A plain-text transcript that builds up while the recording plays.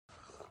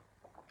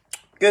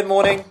Good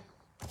morning,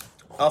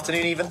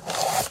 afternoon even.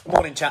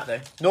 Morning chat though,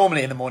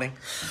 normally in the morning.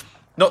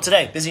 Not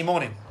today, busy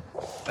morning.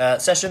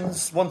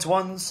 Sessions,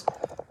 one-to-ones,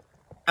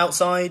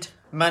 outside,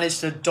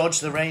 managed to dodge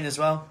the rain as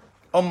well.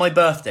 On my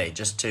birthday,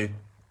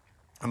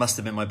 I must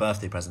have been my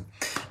birthday present.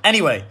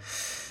 Anyway,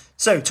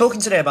 so talking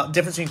today about the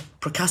difference between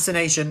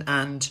procrastination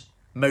and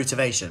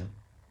motivation.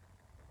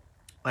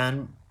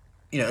 And,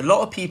 a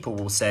lot of people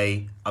will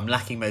say, I'm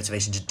lacking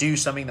motivation to do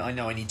something that I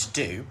know I need to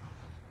do.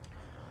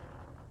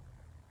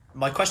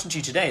 My question to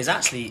you today is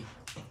actually,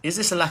 is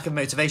this a lack of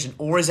motivation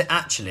or is it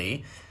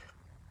actually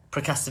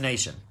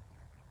procrastination?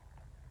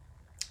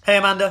 Hey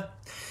Amanda,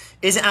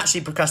 is it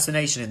actually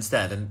procrastination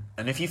instead?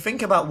 And if you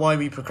think about why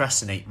we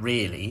procrastinate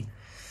really,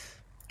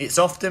 it's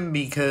often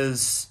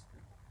because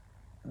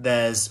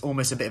there's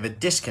almost a bit of a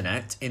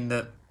disconnect in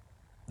that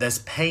there's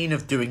pain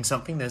of doing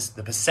something, there's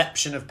the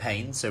perception of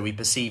pain, so we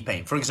perceive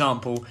pain. For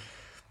example,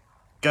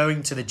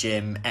 going to the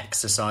gym,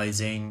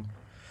 exercising,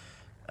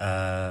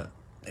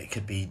 it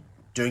could be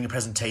doing a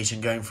presentation,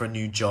 going for a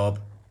new job.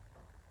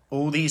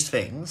 All these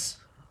things,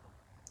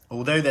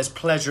 although there's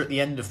pleasure at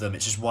the end of them,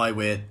 it's just why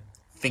we're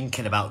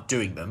thinking about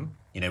doing them.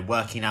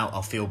 Working out,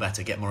 I'll feel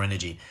better, get more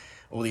energy.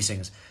 All these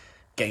things.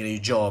 Getting a new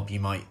job, it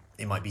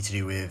might be to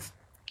do with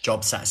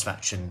job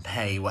satisfaction,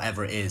 pay,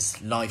 whatever it is,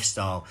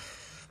 lifestyle,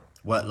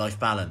 work-life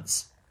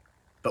balance.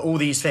 But all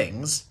these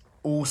things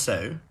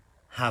also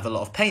have a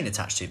lot of pain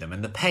attached to them.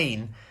 And the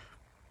pain,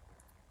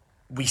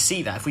 we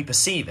see that, if we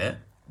perceive it,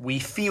 we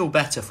feel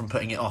better from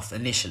putting it off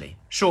initially.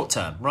 Short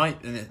term,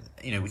 right? And,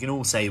 we can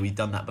all say we've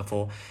done that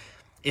before.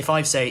 If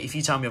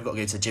you tell me I've got to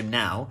go to the gym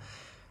now,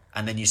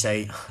 and then I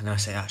say,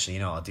 actually,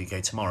 I'll do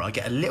go tomorrow, I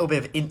get a little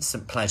bit of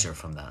instant pleasure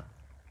from that.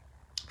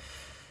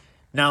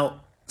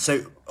 Now,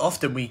 so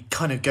often we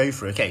kind of go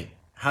for, okay,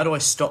 how do I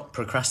stop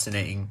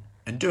procrastinating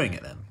and doing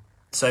it then?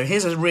 So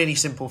here's a really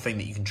simple thing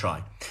that you can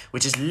try,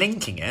 which is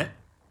linking it.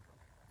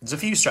 There's a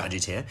few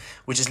strategies here,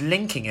 which is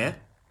linking it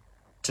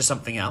to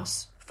something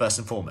else, first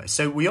and foremost.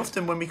 So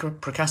when we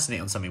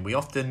procrastinate on something, we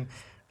often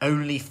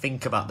only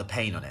think about the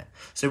pain on it.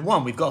 So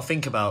we've got to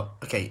think about,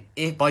 okay,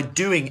 if by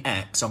doing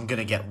X, I'm going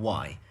to get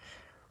Y.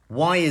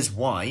 Why is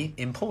Y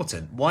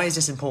important? Why is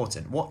this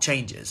important? What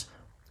changes?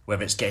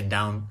 Whether it's getting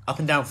up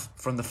and down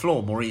from the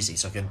floor more easy,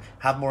 so I can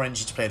have more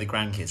energy to play with the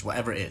grandkids,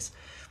 whatever it is.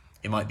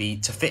 It might be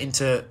to fit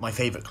into my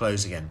favourite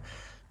clothes again,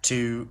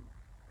 to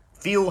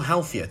feel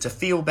healthier, to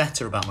feel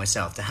better about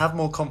myself, to have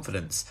more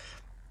confidence,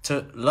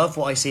 to love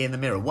what I see in the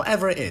mirror,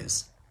 whatever it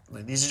is.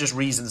 These are just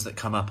reasons that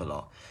come up a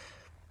lot.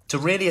 To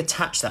really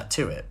attach that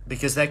to it,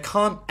 because there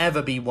can't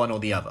ever be one or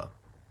the other.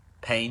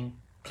 Pain,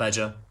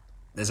 pleasure,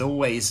 they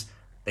always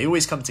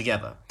come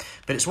together.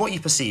 But it's what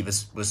you perceive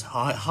as was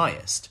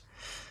highest.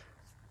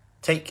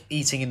 Take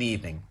eating in the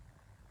evening.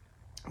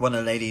 One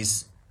of the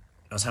ladies,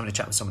 I was having a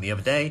chat with someone the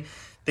other day,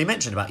 they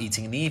mentioned about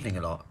eating in the evening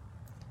a lot.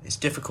 It's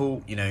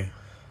difficult,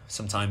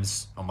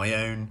 sometimes on my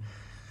own.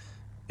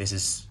 This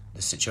is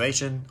the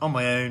situation. On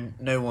my own,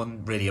 no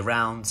one really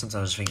around. Sometimes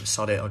I just think,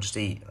 sod it, I'll just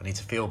eat. I need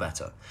to feel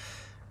better.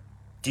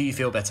 Do you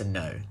feel better?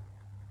 No.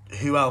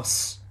 Who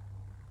else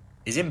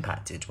is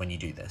impacted when you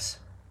do this?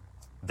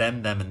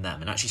 Them, and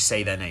them. And actually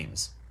say their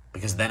names.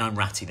 Because then I'm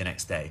ratty the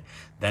next day.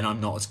 Then I'm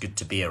not as good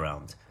to be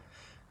around.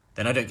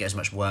 Then I don't get as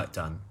much work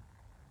done.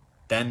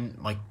 Then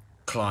my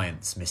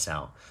clients miss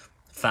out.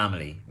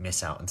 Family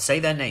miss out. And say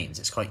their names.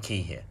 It's quite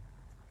key here.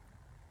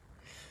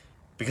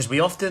 Because we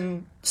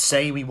often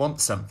say we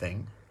want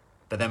something,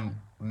 but then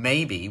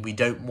maybe we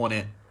don't want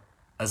it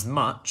as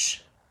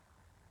much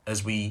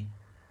as we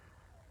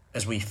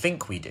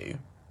think we do,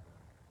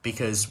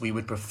 because we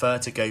would prefer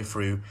to go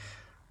through,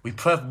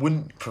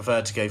 wouldn't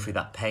prefer to go through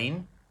that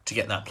pain to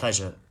get that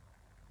pleasure.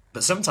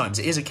 But sometimes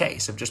it is a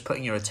case of just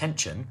putting your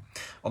attention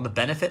on the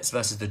benefits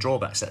versus the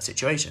drawbacks of that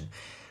situation.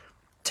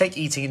 Take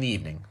eating in the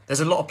evening.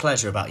 There's a lot of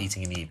pleasure about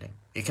eating in the evening.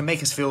 It can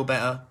make us feel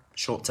better,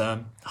 short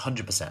term,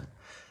 100%.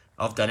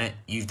 I've done it,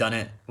 you've done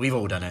it, we've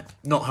all done it.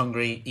 Not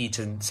hungry,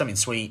 eaten something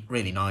sweet,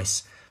 really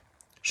nice.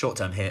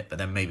 Short-term hit, but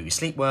then maybe we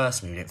sleep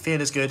worse, maybe we don't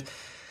feel as good.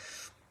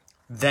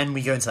 Then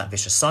we go into that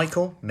vicious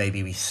cycle.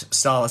 Maybe we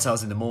starve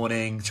ourselves in the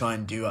morning, try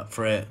and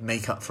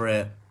make up for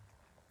it,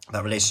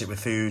 that relationship with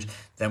food.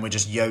 Then we're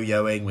just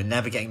yo-yoing, we're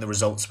never getting the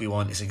results we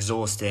want, it's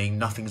exhausting,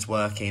 nothing's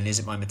working, is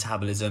it my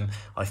metabolism?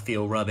 I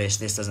feel rubbish,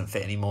 this doesn't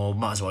fit anymore,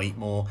 might as well eat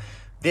more.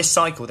 This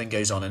cycle then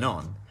goes on and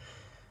on.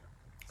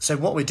 So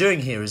what we're doing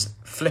here is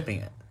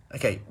flipping it.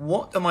 Okay,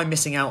 what am I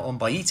missing out on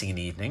by eating in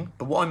the evening?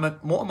 But what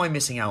am I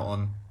missing out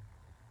on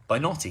by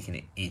not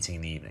eating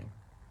in the evening?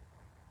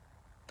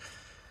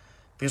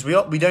 Because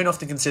we don't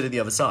often consider the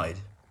other side.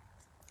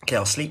 Okay,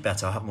 I'll sleep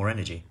better, I'll have more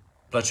energy.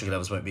 Blood sugar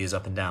levels won't be as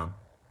up and down.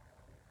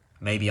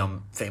 Maybe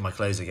I'm fitting my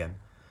clothes again.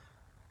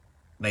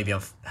 Maybe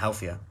I'm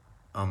healthier.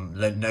 I'm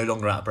no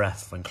longer out of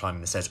breath when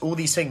climbing the stairs. All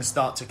these things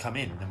start to come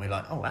in and we're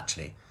like, oh,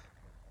 actually,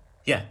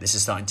 yeah, this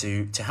is starting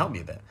to help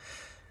me a bit.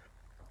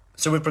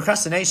 So with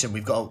procrastination,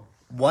 we've got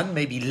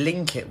maybe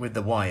link it with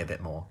the why a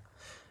bit more.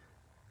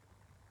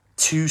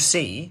 To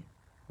see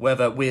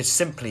whether we're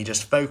simply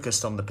just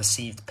focused on the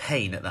perceived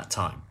pain at that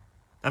time.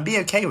 And be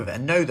okay with it,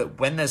 and know that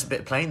when there's a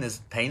bit of pain, there's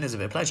a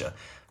bit of pleasure.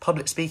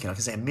 Public speaking, I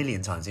can say a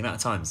million times, the amount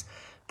of times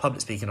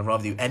public speaking, I'd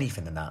rather do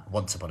anything than that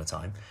once upon a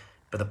time.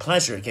 But the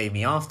pleasure it gave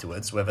me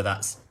afterwards, whether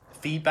that's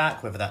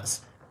feedback, whether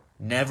that's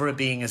never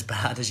being as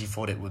bad as you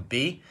thought it would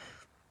be,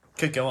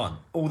 could go on.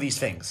 All these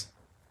things.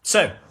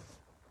 So,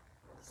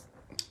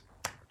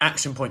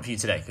 action point for you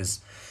today, because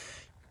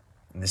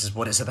this is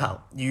what it's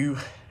about. You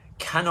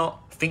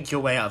cannot think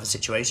your way out of a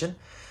situation,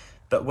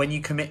 but when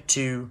you commit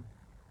to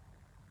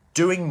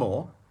doing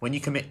more, when you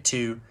commit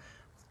to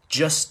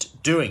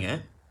just doing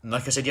it, and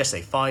like I said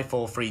yesterday, 5,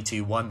 4, 3,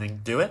 2, 1, then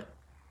do it,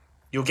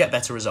 you'll get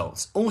better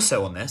results.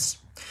 Also on this,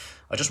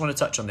 I just want to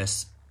touch on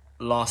this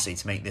lastly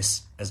to make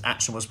this as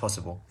actionable as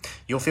possible.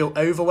 You'll feel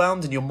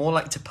overwhelmed and you're more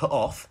likely to put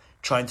off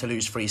trying to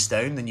lose 3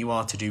 stone than you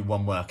are to do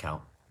one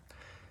workout.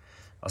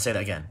 I'll say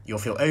that again. You'll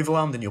feel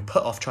overwhelmed and you'll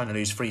put off trying to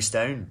lose 3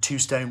 stone, 2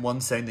 stone,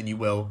 1 stone than you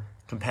will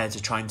compared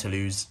to trying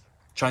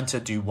to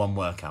do one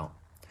workout.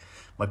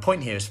 My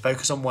point here is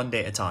focus on one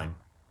day at a time.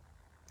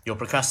 You'll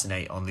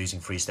procrastinate on losing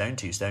 3 stone,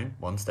 2 stone,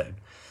 1 stone.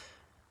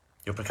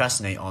 You'll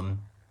procrastinate on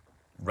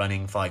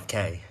running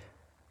 5k,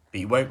 but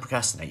you won't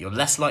procrastinate. You're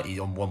less likely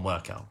on one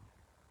workout.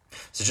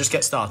 So just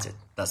get started.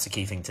 That's the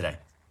key thing today.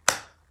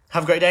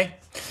 Have a great day,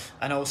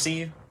 and I will see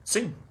you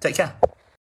soon. Take care.